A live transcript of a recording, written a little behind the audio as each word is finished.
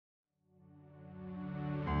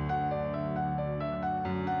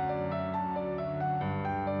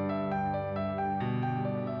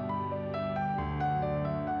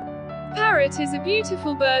parrot is a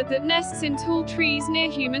beautiful bird that nests in tall trees near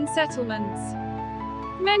human settlements.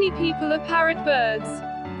 Many people are parrot birds.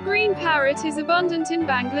 Green parrot is abundant in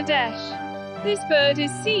Bangladesh. This bird is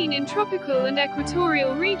seen in tropical and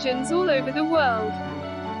equatorial regions all over the world.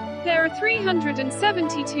 There are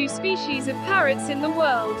 372 species of parrots in the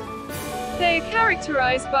world. They are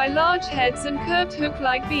characterized by large heads and curved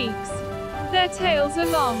hook-like beaks. Their tails are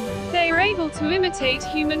long. They are able to imitate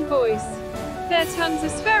human voice. Their tongues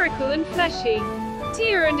are spherical and fleshy.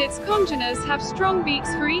 Deer and its congeners have strong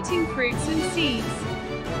beaks for eating fruits and seeds.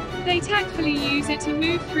 They tactfully use it to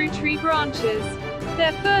move through tree branches.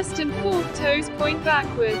 Their first and fourth toes point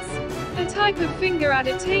backwards. A type of finger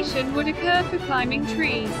adaptation would occur for climbing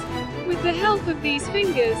trees. With the help of these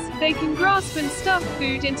fingers, they can grasp and stuff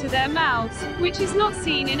food into their mouths, which is not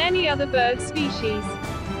seen in any other bird species.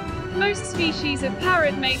 Most species of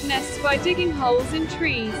parrot make nests by digging holes in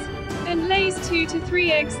trees, and lays 2 to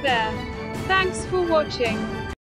 3 eggs there. Thanks for watching.